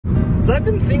So I've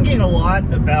been thinking a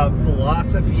lot about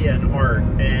philosophy and art,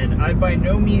 and I by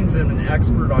no means am an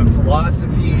expert on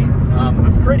philosophy.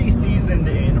 I'm pretty seasoned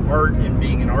in art and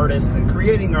being an artist and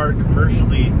creating art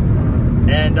commercially.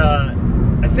 And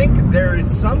I think there is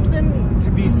something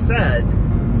to be said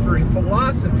for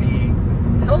philosophy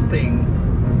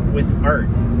helping with art.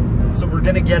 So we're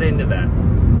going to get into that.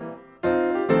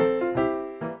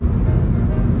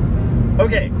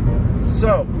 Okay,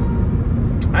 so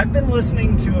I've been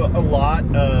listening to a lot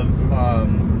of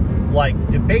like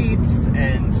debates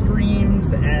and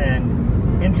streams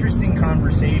and interesting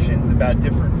conversations about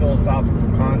different philosophical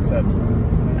concepts,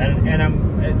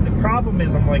 and the problem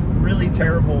is I'm like really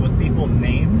terrible with people's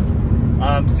names,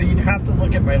 so you'd have to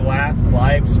look at my last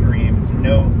live stream to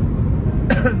know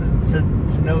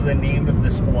to know the name of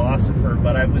this philosopher.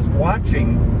 But I was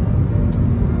watching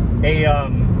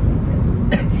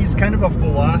he's kind of a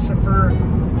philosopher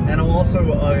and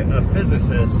also a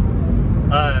physicist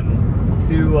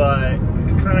who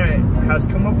kind of has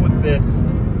come up with this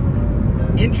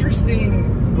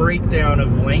interesting breakdown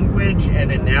of language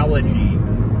and analogy,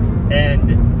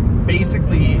 and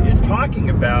basically is talking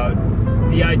about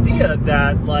the idea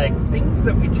that like things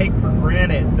that we take for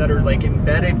granted that are like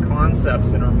embedded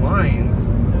concepts in our minds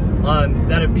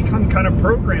that have become kind of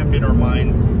programmed in our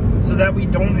minds so that we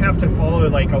don't have to follow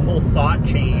like a whole thought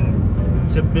chain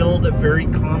to build a very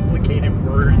complicated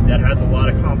word that has a lot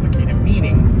of complicated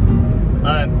meaning.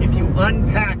 If you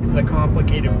unpack the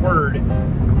complicated word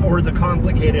or the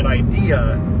complicated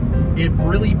idea, it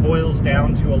really boils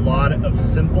down to a lot of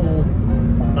simple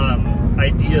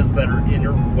ideas that are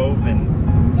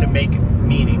interwoven to make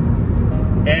meaning.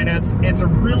 And it's a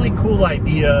really cool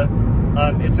idea.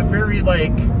 It's a very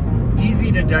like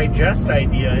easy to digest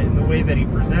idea in the way that he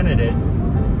presented it.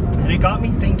 And it got me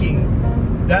thinking,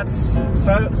 that's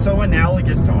so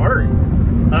analogous to art.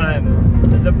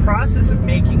 The process of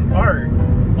making art,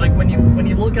 like when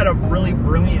you look at a really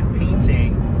brilliant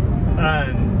painting,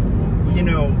 you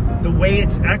know, the way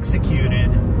it's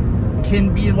executed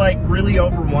can be like really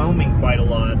overwhelming quite a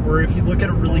lot. Or if you look at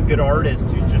a really good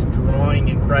artist who's just drawing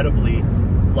incredibly,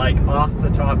 like off the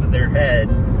top of their head,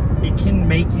 it can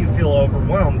make you feel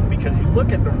overwhelmed because you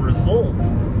look at the result,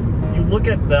 you look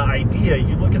at the idea,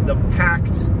 you look at the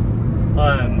packed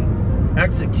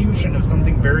execution of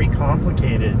something very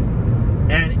complicated,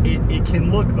 and it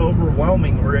can look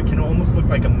overwhelming, or it can almost look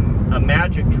like a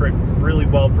magic trick really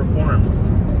well performed.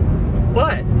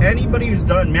 But anybody who's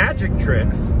done magic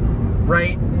tricks,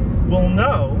 right, will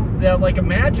know that like a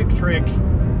magic trick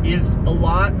is a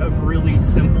lot of really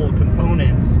simple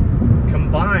components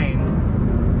combined,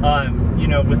 you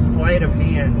know, with sleight of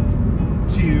hand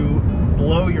to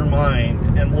blow your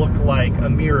mind and look like a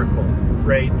miracle,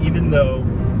 right? Even though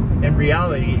in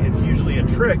reality it's usually a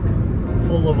trick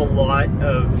full of a lot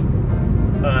of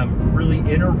really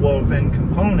interwoven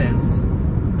components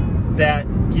that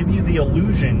give you the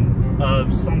illusion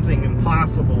of something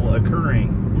impossible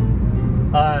occurring.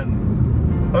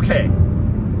 Okay,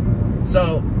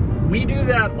 so we do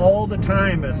that all the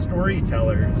time as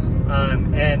storytellers,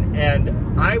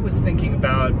 and I was thinking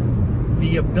about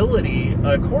the ability,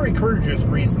 Corey Kerr just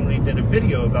recently did a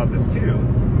video about this too,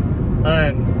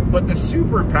 but the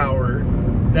superpower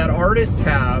that artists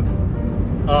have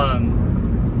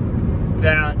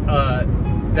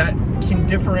that can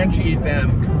differentiate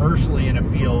them commercially in a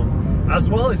field as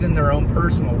well as in their own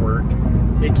personal work.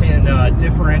 It can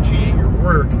differentiate your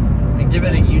work and give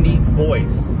it a unique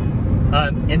voice.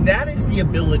 And that is the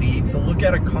ability to look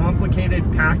at a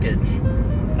complicated package.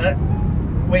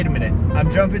 Wait a minute,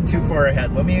 I'm jumping too far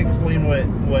ahead. Let me explain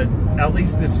what at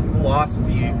least this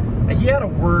philosophy, he had a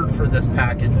word for this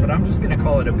package, but I'm just gonna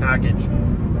call it a package.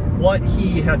 What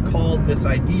he had called this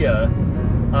idea,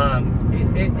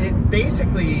 it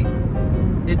basically,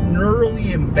 it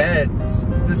neurally embeds,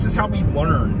 this is how we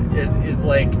learn, is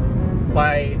like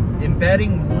by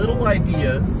embedding little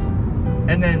ideas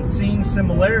and then seeing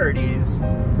similarities,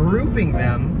 grouping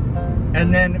them,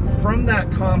 and then from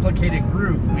that complicated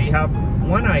group, we have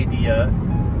one idea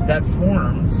that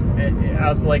forms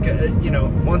as like a, you know,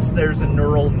 once there's a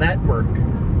neural network,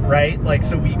 right? Like,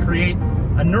 so we create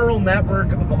a neural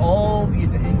network of all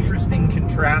these interesting,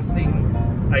 contrasting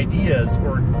ideas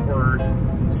or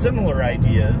similar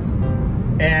ideas.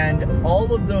 And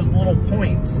all of those little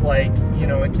points, like, you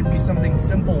know, it can be something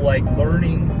simple like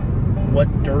learning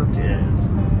what dirt is,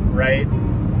 right?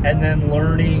 And then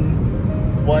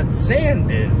learning what sand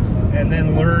is, and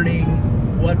then learning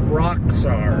what rocks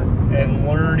are, and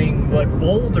learning what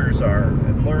boulders are,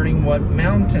 and learning what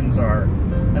mountains are.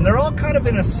 And they're all kind of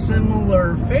in a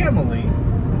similar family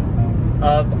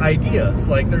of ideas.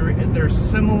 Like they're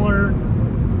similar,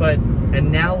 but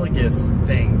analogous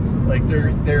things. Like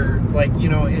they're like, you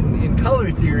know, in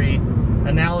color theory,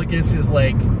 analogous is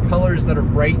like colors that are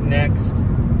right next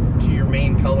to your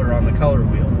main color on the color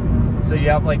wheel. So you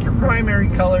have like your primary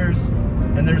colors,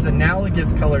 and there's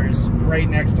analogous colors right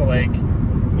next to, like,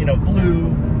 you know, blue,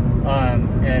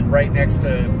 and right next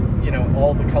to, you know,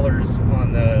 all the colors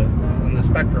on the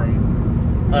spectrum.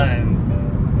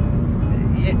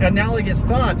 Analogous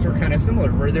thoughts are kind of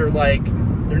similar, where they're like,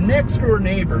 they're next door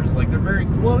neighbors, like they're very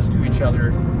close to each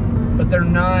other, but they're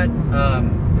not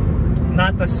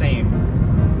the same.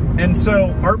 And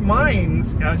so our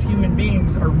minds as human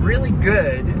beings are really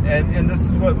good, and this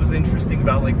is what was interesting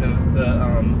about like the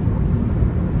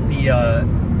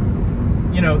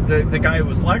guy who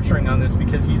was lecturing on this,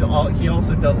 because he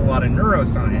also does a lot of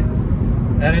neuroscience,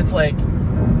 and it's like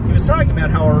he was talking about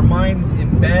how our minds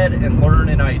embed and learn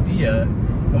an idea,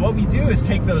 and what we do is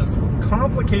take those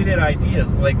complicated ideas,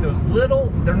 like those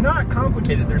little, they're not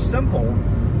complicated, they're simple,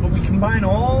 but we combine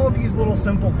all these little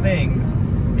simple things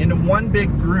into one big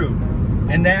group,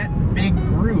 and that big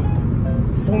group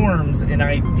forms an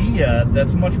idea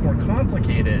that's much more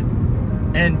complicated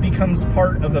and becomes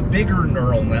part of a bigger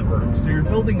neural network. So you're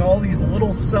building all these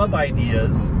little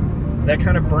sub-ideas that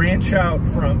kind of branch out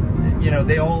from, you know,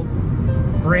 they all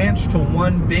branch to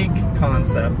one big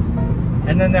concept,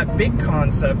 and then that big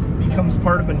concept becomes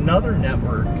part of another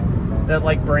network that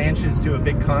like branches to a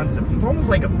big concept. It's almost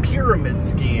like a pyramid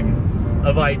scheme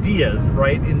of ideas,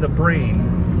 right, in the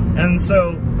brain. And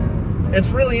so it's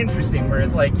really interesting, where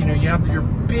it's like, you know, you have your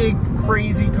big,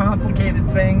 crazy,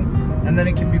 complicated thing, and then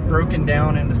it can be broken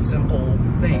down into simple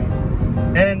things.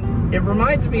 And it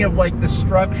reminds me of like the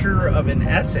structure of an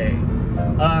essay.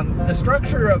 The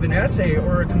structure of an essay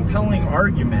or a compelling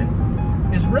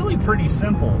argument is really pretty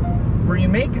simple, where you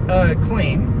make a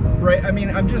claim, right? I mean,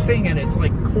 I'm just saying it, it's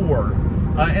like core.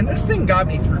 And this thing got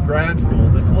me through grad school,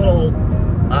 this little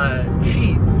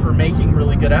cheat for making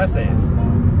really good essays,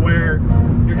 where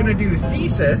you're gonna do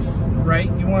thesis,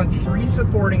 right? You want 3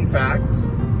 supporting facts,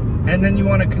 and then you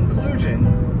want a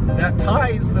conclusion that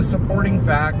ties the supporting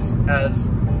facts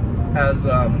as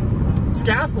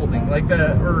scaffolding,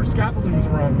 or scaffolding is the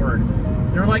wrong word.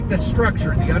 They're like the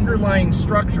structure, the underlying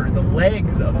structure, the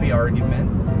legs of the argument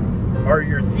are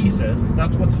your thesis.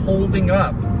 That's what's holding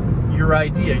up your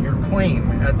idea, your claim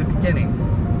at the beginning.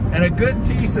 And a good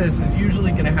thesis is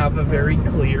usually going to have a very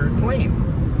clear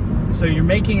claim. So you're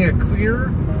making a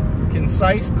clear,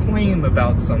 concise claim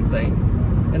about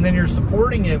something, and then you're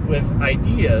supporting it with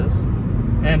ideas,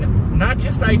 and not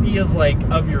just ideas like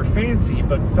of your fancy,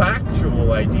 but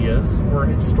factual ideas, or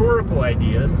historical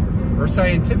ideas, or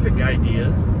scientific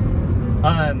ideas,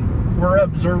 or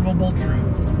observable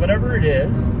truths, whatever it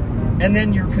is. And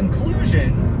then your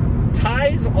conclusion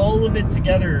ties all of it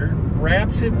together,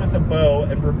 wraps it with a bow,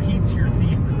 and repeats your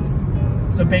thesis.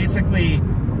 So basically,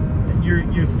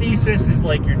 your thesis is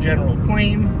like your general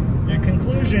claim. Your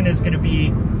conclusion is going to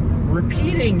be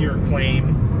repeating your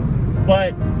claim,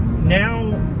 but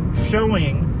now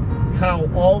showing how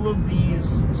all of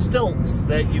these stilts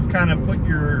that you've kind of put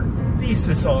your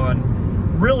thesis on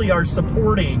really are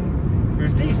supporting your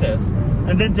thesis.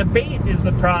 And then debate is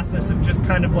the process of just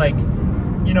kind of like,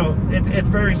 you know, it's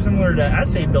very similar to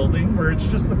essay building, where it's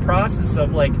just the process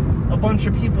of like a bunch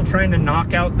of people trying to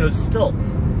knock out those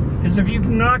stilts. Because if you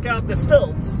can knock out the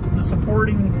stilts, the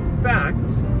supporting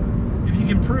facts, if you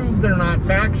can prove they're not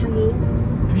factual,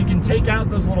 if you can take out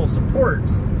those little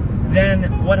supports,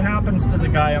 then what happens to the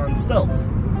guy on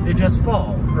stilts? They just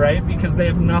fall, right? Because they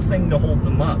have nothing to hold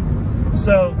them up.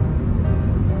 So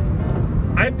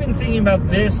I've been thinking about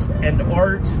this and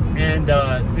art and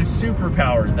this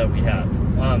superpower that we have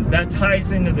that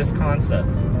ties into this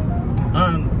concept.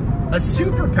 A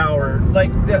superpower,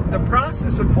 like the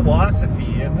process of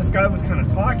philosophy, and this guy was kind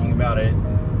of talking about it,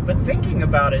 but thinking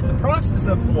about it, the process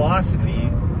of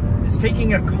philosophy is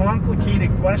taking a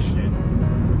complicated question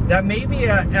that maybe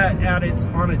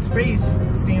on its face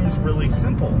seems really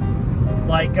simple.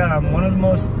 Like one of the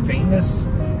most famous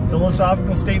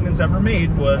philosophical statements ever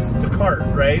made was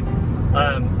Descartes, right?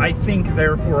 I think,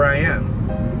 therefore I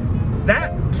am.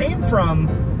 That came from,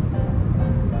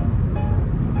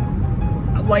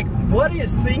 like, what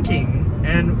is thinking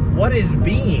and what is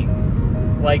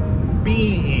being? Like,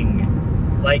 being.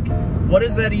 Like, what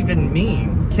does that even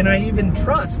mean? Can I even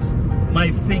trust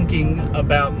my thinking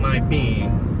about my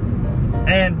being?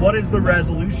 And what is the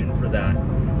resolution for that?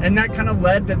 And that kind of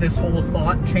led to this whole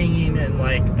thought chain and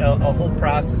like a whole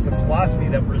process of philosophy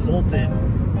that resulted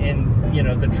in, you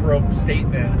know, the trope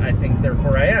statement, I think,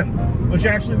 therefore I am, which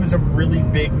actually was a really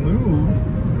big move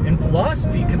in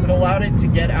philosophy because it allowed it to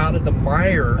get out of the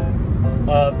mire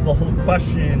of the whole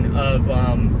question of,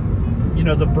 you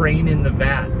know, the brain in the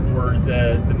vat, or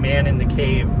the man in the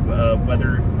cave,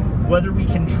 whether we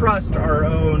can trust our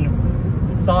own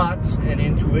thoughts and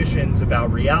intuitions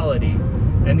about reality.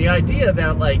 And the idea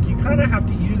that, like, you kind of have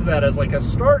to use that as like a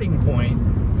starting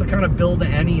point to kind of build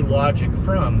any logic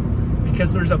from,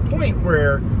 because there's a point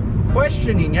where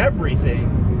questioning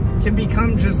everything can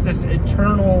become just this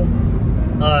eternal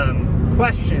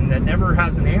question that never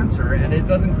has an answer, and it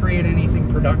doesn't create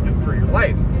anything productive for your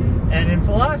life. And in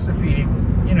philosophy,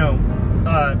 you know,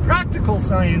 practical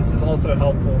science is also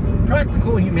helpful.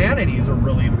 Practical humanities are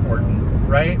really important,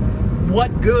 right?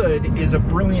 What good is a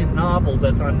brilliant novel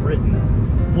that's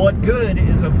unwritten? What good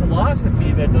is a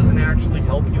philosophy that doesn't actually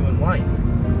help you in life?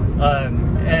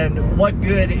 And what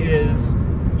good is,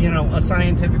 you know, a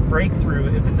scientific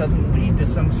breakthrough if it doesn't lead to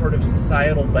some sort of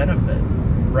societal benefit,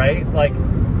 right? Like,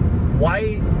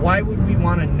 why would we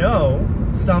want to know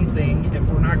something if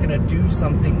we're not going to do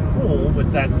something cool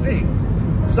with that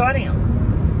thing? So anyhow,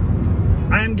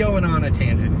 I'm going on a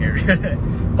tangent here,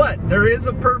 but there is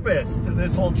a purpose to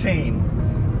this whole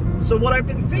chain. So what I've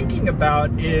been thinking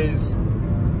about is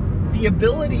the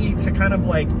ability to kind of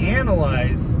like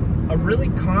analyze a really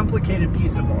complicated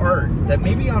piece of art that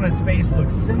maybe on its face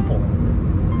looks simple.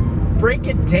 Break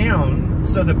it down.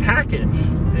 So the package,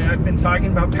 I've been talking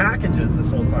about packages this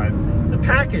whole time. The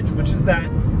package, which is that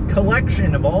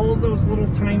collection of all of those little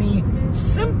tiny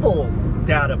simple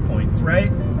data points,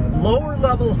 right? Lower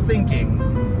level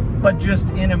thinking, but just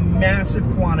in a massive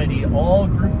quantity, all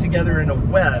grouped together in a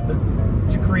web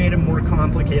to create a more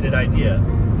complicated idea.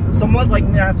 Somewhat like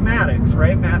mathematics,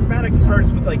 right? Mathematics starts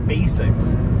with like basics.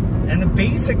 And the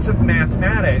basics of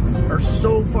mathematics are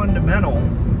so fundamental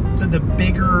to the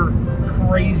bigger,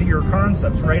 crazier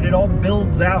concepts, right? It all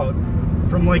builds out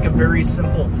from like a very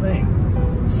simple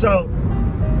thing. So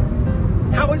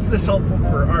how is this helpful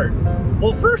for art?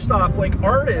 Well, first off, like,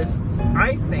 artists,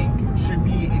 I think, should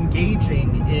be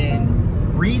engaging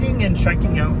in reading and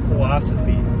checking out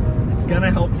philosophy. It's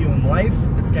gonna help you in life,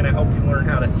 it's gonna help you learn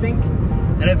how to think,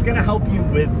 and it's gonna help you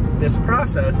with this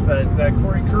process that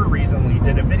Corey Kerr recently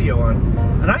did a video on.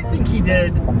 And I think he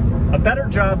did a better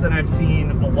job than I've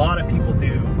seen a lot of people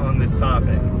do on this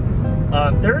topic.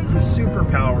 There is a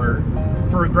superpower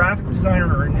for a graphic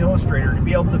designer or an illustrator to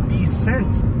be able to be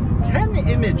sent 10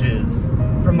 images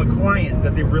from a client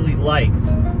that they really liked,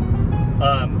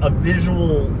 a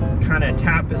visual kind of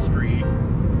tapestry,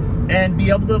 and be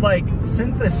able to like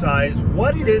synthesize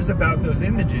what it is about those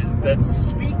images that's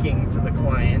speaking to the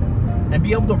client and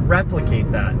be able to replicate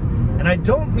that. And I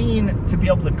don't mean to be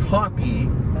able to copy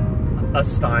a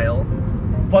style,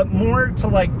 but more to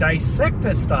like dissect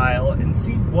a style and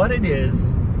see what it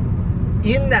is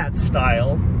in that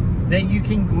style that you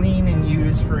can glean and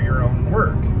use for your own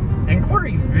work. And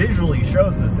Corey visually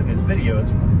shows this in his video.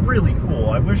 It's really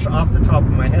cool. I wish off the top of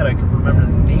my head I could remember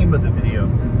the name of the video,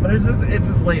 but it's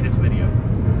his latest video.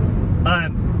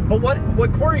 But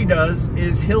what Corey does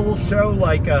is he'll show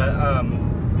like a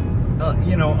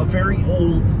you know, a very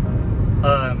old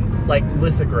like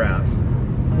lithograph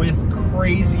with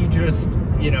crazy, just,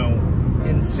 you know,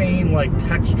 insane like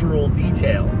textural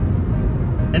detail,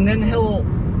 and then he'll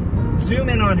zoom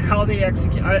in on how they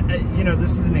execute. You know,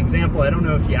 this is an example. I don't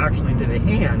know if he actually did a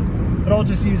hand, but I'll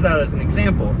just use that as an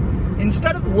example.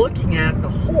 Instead of looking at the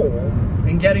whole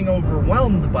and getting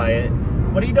overwhelmed by it,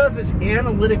 what he does is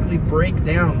analytically break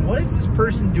down what is this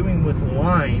person doing with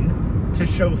line to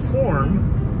show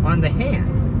form on the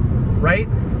hand, right?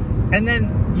 And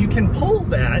then you can pull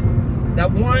that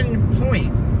one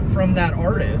point from that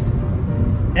artist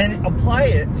and apply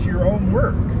it to your own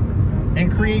work and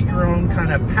create your own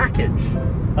kind of package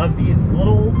of these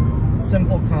little,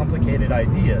 simple, complicated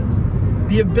ideas.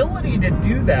 The ability to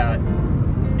do that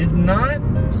is not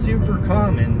super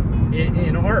common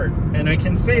in art, and I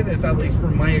can say this at least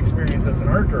from my experience as an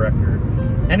art director,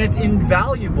 and it's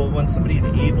invaluable when somebody's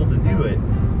able to do it,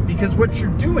 because what you're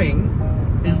doing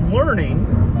is learning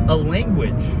a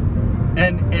language,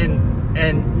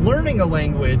 and learning a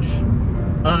language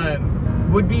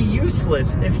would be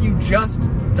useless if you just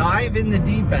dive in the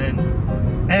deep end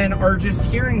and are just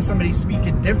hearing somebody speak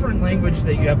a different language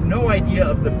that you have no idea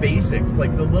of the basics,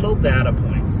 like the little data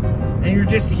points, and you're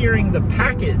just hearing the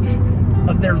package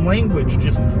of their language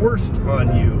just forced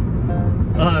on you.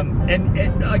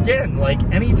 And again, like,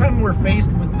 anytime we're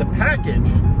faced with the package,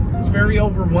 it's very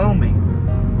overwhelming.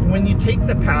 When you take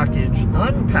the package,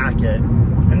 unpack it,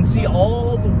 and see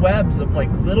all the webs of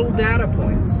like little data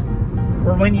points,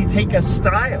 or when you take a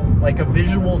style, like a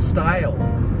visual style,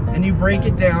 and you break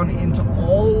it down into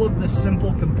all of the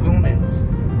simple components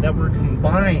that were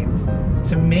combined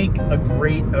to make a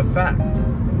great effect.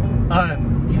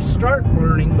 You start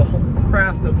learning the whole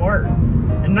craft of art.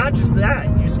 And not just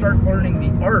that, you start learning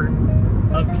the art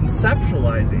of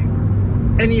conceptualizing.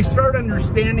 And you start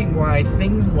understanding why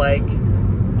things like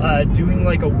doing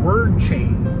like a word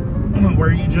chain,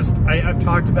 where you just, I've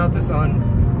talked about this on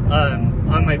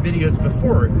my videos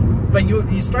before, but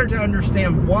you start to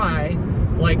understand why,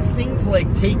 like things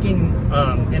like taking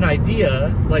an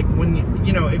idea, like when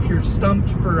you know, if you're stumped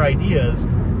for ideas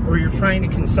or you're trying to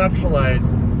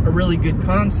conceptualize a really good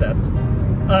concept,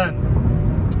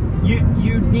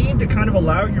 you need to kind of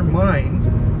allow your mind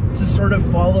to sort of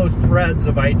follow threads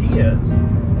of ideas.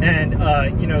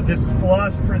 And you know, this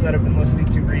philosopher that I've been listening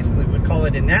to recently would call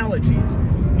it analogies.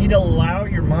 You need to allow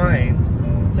your mind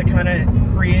to kind of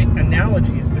create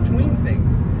analogies between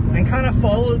things and kind of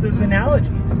follow those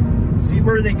analogies, see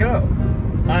where they go.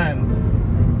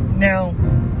 Now,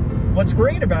 what's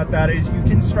great about that is you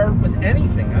can start with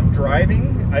anything. I'm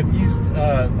driving. I've used,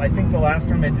 I think the last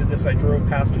time I did this, I drove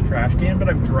past a trash can, but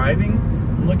I'm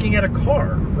driving, looking at a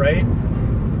car, right?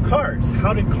 Cars.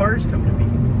 How did cars come to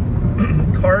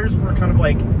be? Cars were kind of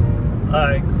like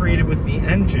created with the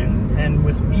engine and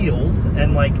with wheels,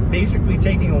 and like basically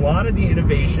taking a lot of the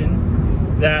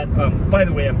innovation that, by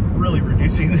the way, I'm really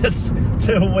reducing this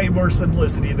to way more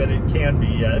simplicity than it can be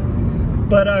yet.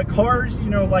 But cars, you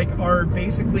know, like are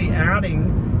basically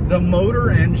adding the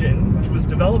motor engine, which was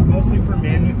developed mostly for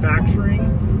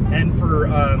manufacturing and for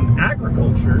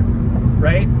agriculture,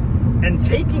 right? And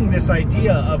taking this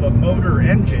idea of a motor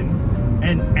engine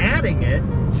and adding it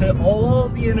to all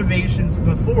the innovations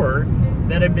before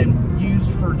that have been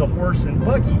used for the horse and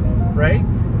buggy, right?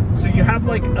 So you have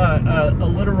like a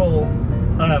literal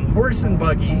horse and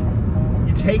buggy,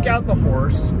 you take out the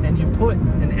horse and you put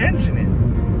an engine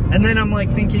in. And then I'm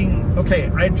like thinking,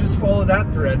 okay, I just follow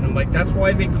that thread, and I'm like, that's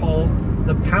why they call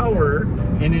the power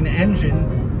in an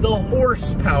engine the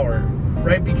horsepower,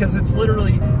 right? Because it's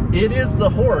literally, it is the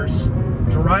horse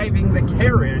driving the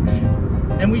carriage.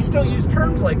 And we still use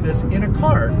terms like this in a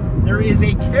car. There is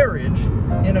a carriage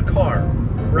in a car,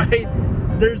 right?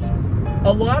 There's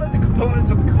a lot of the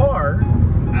components of a car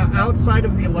outside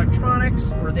of the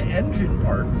electronics or the engine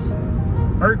parts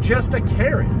are just a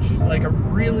carriage, like a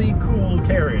really cool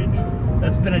carriage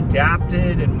that's been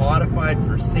adapted and modified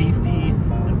for safety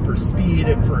and for speed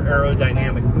and for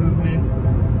aerodynamic movement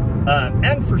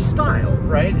and for style,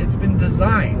 right? It's been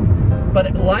designed.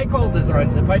 But like all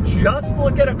designs, if I just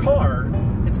look at a car,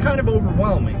 it's kind of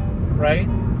overwhelming, right?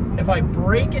 If I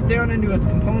break it down into its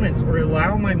components or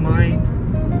allow my mind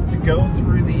to go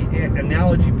through the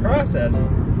analogy process,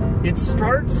 it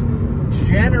starts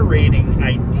generating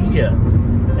ideas,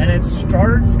 and it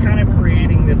starts kind of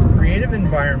creating this creative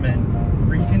environment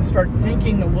where you can start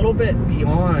thinking a little bit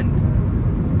beyond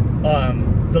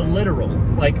the literal,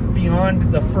 like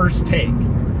beyond the first take.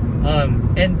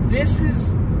 And this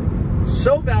is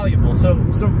so valuable. So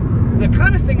the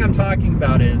kind of thing I'm talking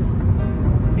about is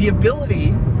the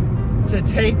ability to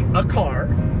take a car,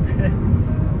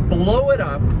 blow it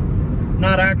up,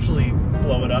 not actually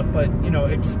blow it up, but, you know,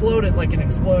 explode it like an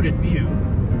exploded view,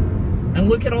 and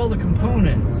look at all the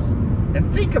components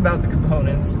and think about the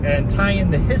components and tie in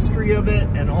the history of it,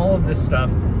 and all of this stuff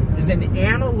is an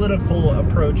analytical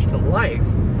approach to life,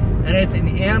 and it's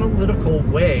an analytical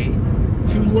way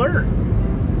to learn.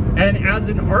 And as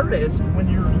an artist,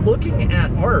 when you're looking at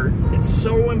art, it's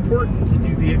so important to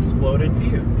do the exploded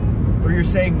view, where you're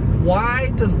saying, why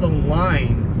does the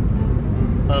line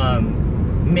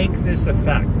make this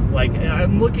effect? Like,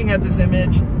 I'm looking at this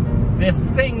image, this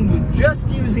thing just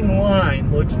using line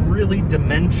looks really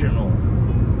dimensional.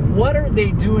 What are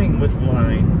they doing with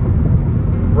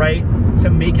line, right, to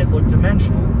make it look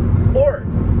dimensional? Or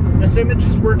this image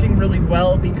is working really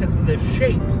well because of the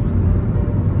shapes.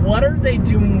 What are they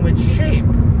doing with shape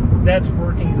that's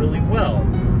working really well?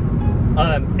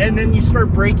 And then you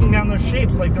start breaking down those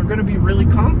shapes, like they're going to be really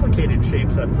complicated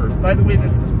shapes at first. By the way,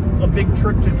 this is a big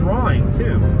trick to drawing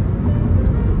too.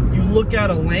 You look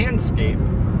at a landscape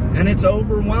and it's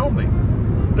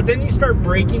overwhelming, but then you start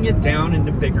breaking it down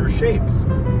into bigger shapes.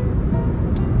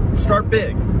 Start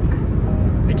big.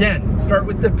 Again, start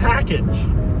with the package,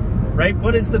 right?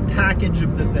 What is the package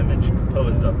of this image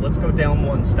composed of? Let's go down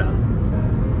one step.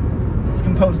 It's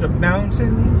composed of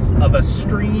mountains, of a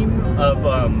stream, of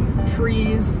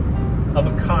trees, of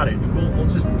a cottage. We'll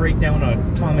just break down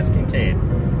on Thomas Kinkade,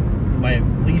 my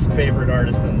least favorite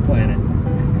artist on the planet.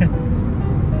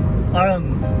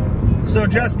 So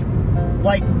just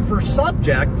like for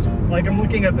subject, like I'm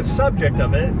looking at the subject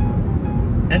of it,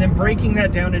 and then breaking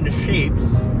that down into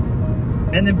shapes,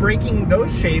 and then breaking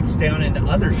those shapes down into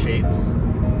other shapes.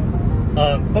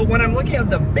 But when I'm looking at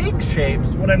the big shapes,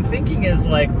 what I'm thinking is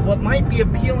like, what might be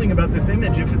appealing about this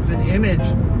image, if it's an image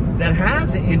that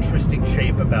has an interesting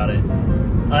shape about it,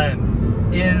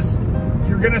 is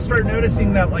you're gonna start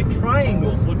noticing that like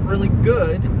triangles look really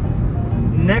good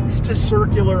next to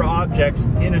circular objects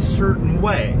in a certain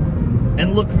way,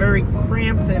 and look very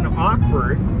cramped and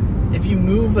awkward if you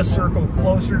move a circle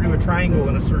closer to a triangle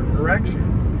in a certain direction.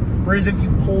 Whereas if you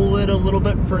pull it a little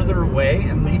bit further away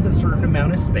and leave a certain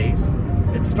amount of space,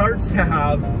 it starts to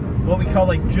have what we call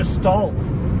like gestalt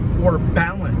or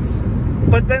balance.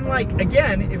 But then like,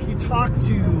 again, if you talk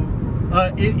to,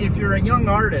 if you're a young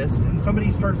artist and somebody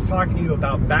starts talking to you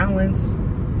about balance,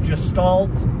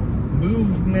 gestalt,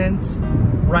 movement,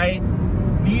 right?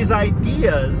 These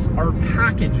ideas are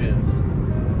packages,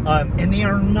 and they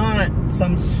are not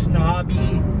some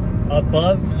snobby,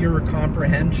 above your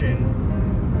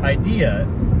comprehension idea.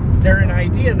 They're an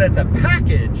idea that's a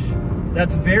package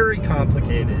that's very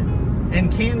complicated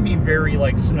and can be very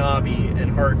like snobby and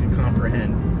hard to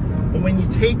comprehend. But when you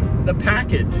take the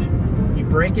package, you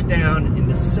break it down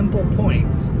into simple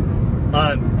points,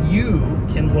 you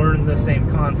can learn the same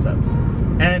concepts.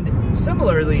 And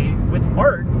similarly with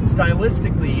art,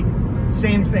 stylistically,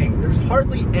 same thing. There's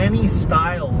hardly any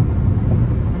style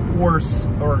or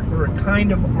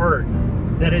kind of art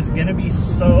that is going to be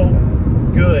so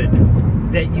good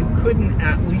that you couldn't,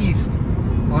 at least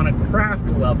on a craft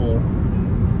level,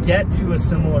 get to a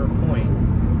similar point.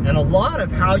 And a lot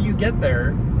of how you get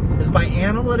there is by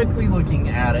analytically looking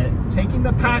at it, taking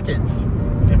the package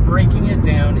and breaking it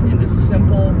down into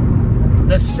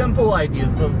the simple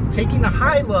ideas, taking the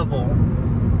high level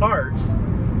art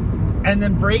and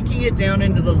then breaking it down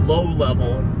into the low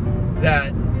level,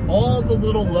 that all the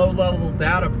little low level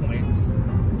data points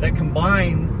that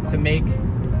combine to make,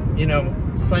 you know,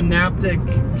 synaptic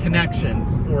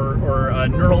connections or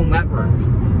neural networks,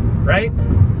 right?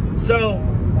 So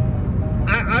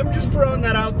I'm just throwing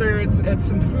that out there. It's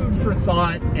some food for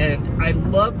thought, and I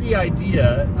love the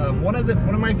idea. One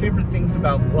of my favorite things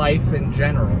about life in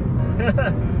general,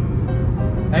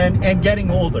 and getting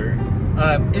older.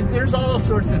 There's all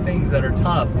sorts of things that are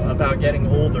tough about getting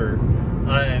older,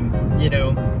 you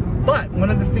know. But one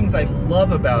of the things I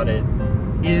love about it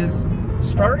is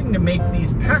starting to make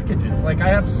these packages. Like, I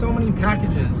have so many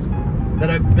packages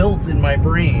that I've built in my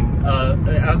brain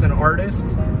as an artist,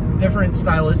 different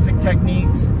stylistic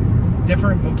techniques,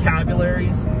 different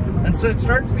vocabularies. And so it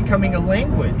starts becoming a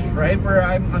language, right? Where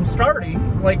I'm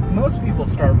starting, like most people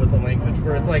start with a language,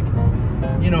 where it's like,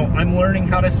 you know, I'm learning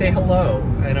how to say hello,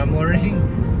 and I'm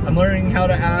learning how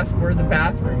to ask where the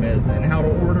bathroom is and how to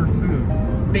order food.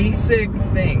 Basic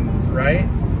things, right?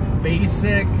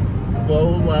 Basic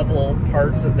low-level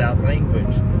parts of that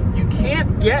language. You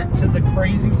can't get to the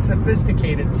crazy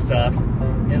sophisticated stuff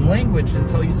in language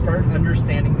until you start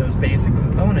understanding those basic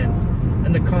components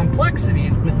and the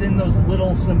complexities within those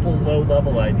little simple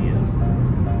low-level ideas.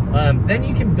 Then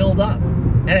you can build up,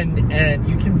 and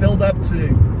you can build up to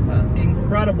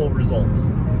incredible results.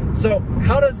 So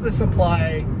how does this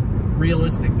apply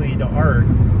realistically to art?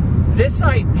 This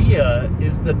idea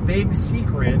is the big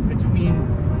secret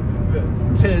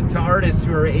to artists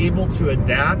who are able to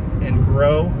adapt and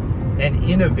grow and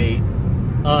innovate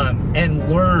and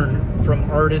learn from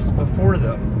artists before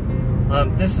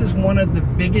them. This is one of the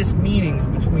biggest meanings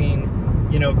between,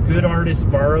 you know, good artists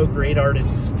borrow, great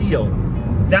artists steal.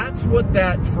 That's what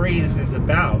that phrase is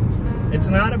about. It's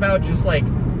not about just like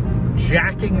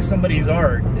jacking somebody's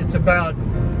art. It's about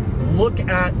look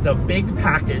at the big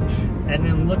package and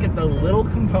then look at the little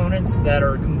components that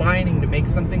are combining to make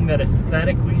something that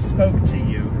aesthetically spoke to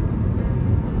you.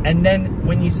 And then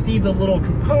when you see the little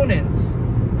components,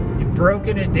 you've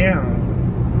broken it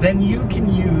down, then you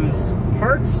can use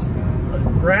parts,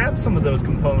 grab some of those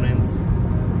components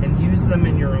and use them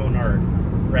in your own art,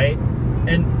 right?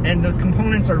 And those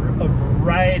components are a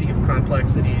variety of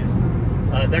complexities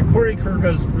that Corey Kerr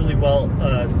goes really well,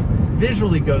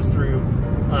 visually goes through,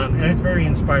 and it's very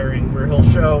inspiring, where he'll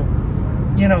show,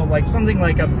 you know, like something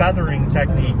like a feathering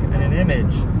technique in an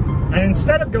image. And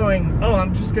instead of going, oh,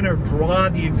 I'm just gonna draw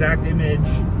the exact image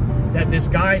that this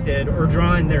guy did or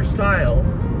draw in their style,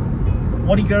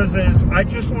 what he goes is, I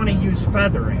just wanna use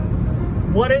feathering.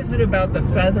 What is it about the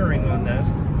feathering on this?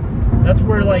 That's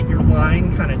where like your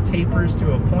line kind of tapers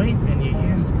to a point, and you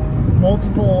use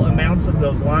multiple amounts of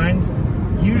those lines,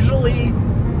 usually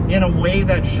in a way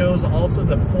that shows also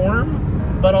the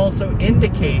form, but also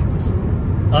indicates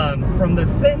from the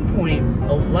thin point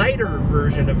a lighter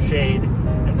version of shade,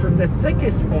 and from the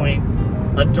thickest point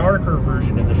a darker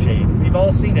version of the shade. We've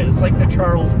all seen it. It's like the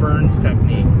Charles Burns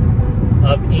technique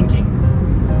of inking.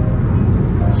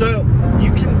 So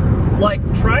you can like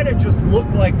try to just look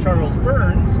like Charles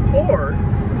Burns, or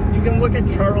you can look at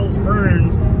Charles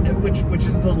Burns, which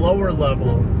is the lower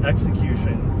level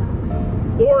execution.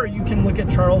 Or you can look at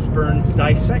Charles Burns,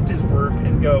 dissect his work,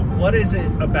 and go, what is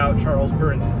it about Charles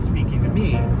Burns that's speaking to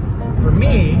me? For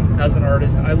me, as an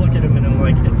artist, I look at him and I'm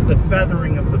like, it's the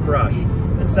feathering of the brush.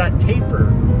 It's that taper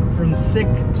from thick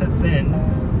to thin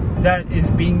that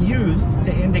is being used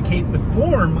to indicate the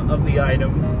form of the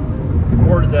item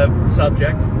or the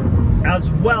subject, as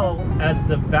well as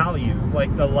the value,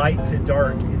 like the light to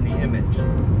dark in the image.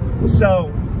 So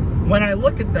when I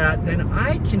look at that, then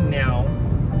I can now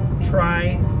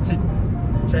try to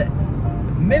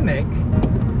mimic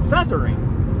feathering.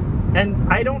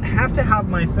 And I don't have to have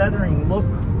my feathering look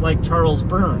like Charles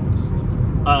Burns.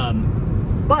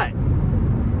 But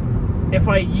if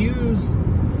I use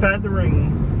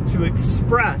feathering to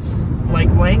express, like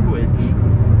language,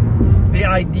 the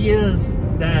ideas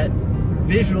that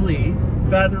visually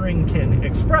feathering can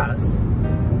express,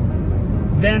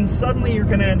 then suddenly you're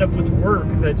going to end up with work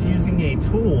that's using a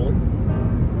tool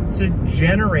to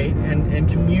generate and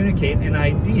communicate an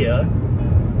idea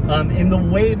in the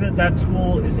way that that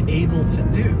tool is able to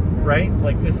do, right?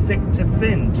 Like the thick to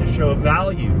thin to show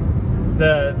value,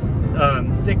 the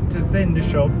thick to thin to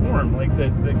show form, like the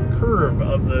curve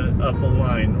of the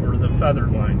line or the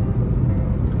feathered line.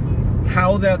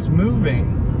 How that's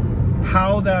moving,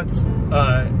 how that's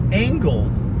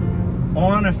angled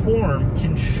on a form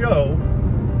can show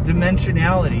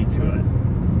dimensionality to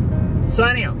it. So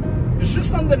anyhow, it's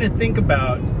just something to think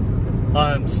about.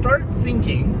 Start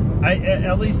thinking.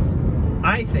 At least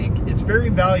I think it's very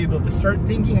valuable to start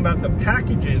thinking about the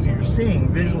packages you're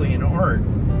seeing visually in art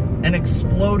and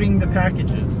exploding the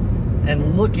packages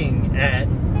and looking at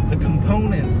the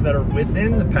components that are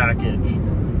within the package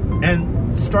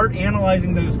and start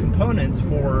analyzing those components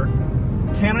for,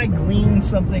 can I glean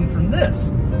something from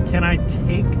this? Can I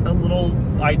take a little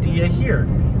idea here?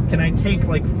 Can I take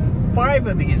like 5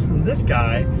 of these from this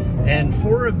guy and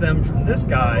 4 of them from this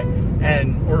guy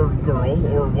and or girl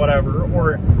or whatever,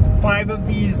 or 5 of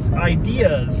these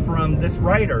ideas from this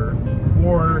writer,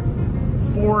 or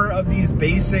 4 of these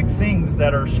basic things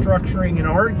that are structuring an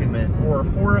argument, or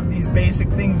 4 of these basic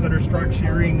things that are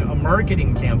structuring a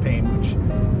marketing campaign, which,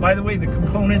 by the way, the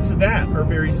components of that are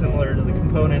very similar to the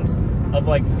components of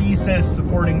like thesis,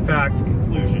 supporting facts,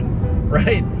 conclusion,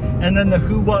 right? And then the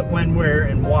who, what, when, where,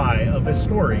 and why of a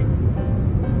story.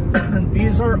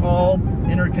 These are all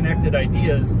interconnected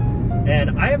ideas,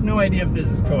 and I have no idea if this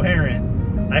is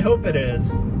coherent. I hope it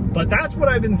is, but that's what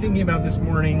I've been thinking about this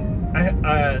morning.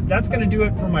 That's going to do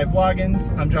it for my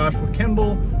vloggins. I'm Joshua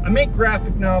Kemble. I make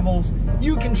graphic novels.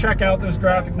 You can check out those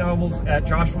graphic novels at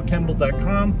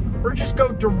joshuakemble.com, or just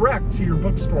go direct to your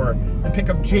bookstore and pick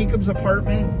up Jacob's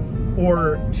Apartment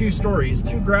or 2 Stories,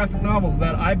 2 graphic novels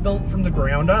that I built from the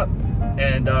ground up.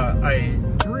 And I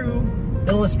drew,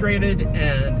 illustrated,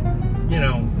 and, you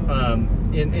know,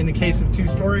 in the case of 2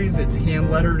 Stories, it's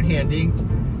hand-lettered, hand-inked.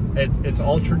 It's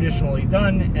all traditionally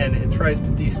done, and it tries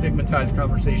to destigmatize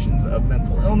conversations of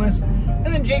mental illness. And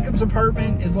then Jacob's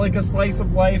Apartment is like a slice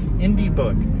of life indie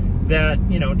book that,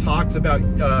 you know, talks about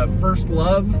first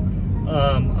love,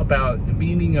 about the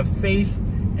meaning of faith,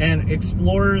 and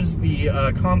explores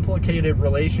the complicated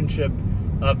relationship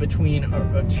between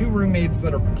 2 roommates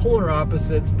that are polar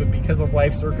opposites, but because of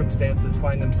life circumstances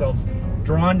find themselves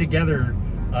drawn together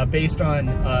based on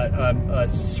a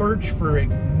search for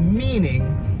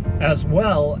meaning, as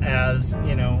well as,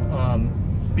 you know,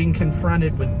 being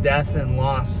confronted with death and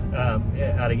loss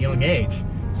at a young age.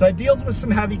 So it deals with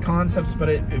some heavy concepts, but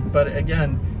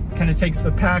again, kind of takes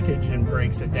the package and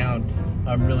breaks it down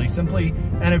really simply.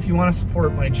 And if you want to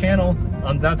support my channel,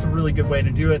 that's a really good way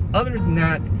to do it. Other than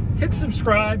that, hit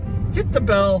subscribe, hit the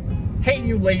bell. Hey,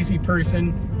 you lazy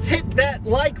person, hit that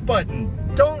like button.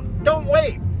 Don't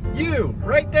wait. You,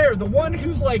 right there, the one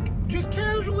who's like just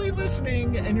casually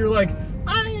listening, and you're like,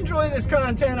 I enjoy this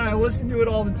content, I listen to it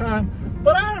all the time,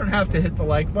 but I don't have to hit the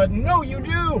like button. No, you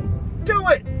do. Do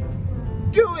it.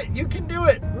 Do it. You can do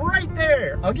it right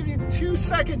there. I'll give you 2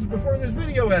 seconds before this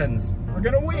video ends. We're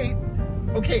gonna wait.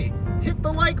 Okay, hit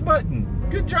the like button.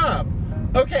 Good job.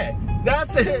 Okay,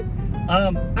 that's it.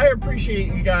 I appreciate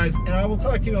you guys, and I will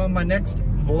talk to you on my next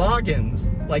vloggins,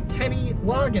 like Kenny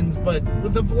Loggins, but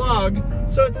with a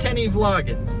vlog, so it's Kenny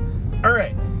Vloggins. All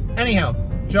right, anyhow,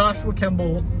 Joshua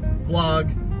Kemble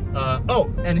vlog.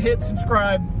 Oh, and hit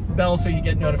subscribe bell so you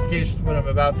get notifications when I'm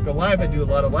about to go live. I do a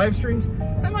lot of live streams,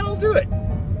 and that'll do it.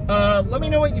 Let me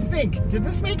know what you think. Did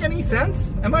this make any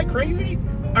sense? Am I crazy?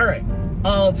 All right,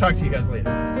 I'll talk to you guys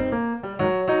later.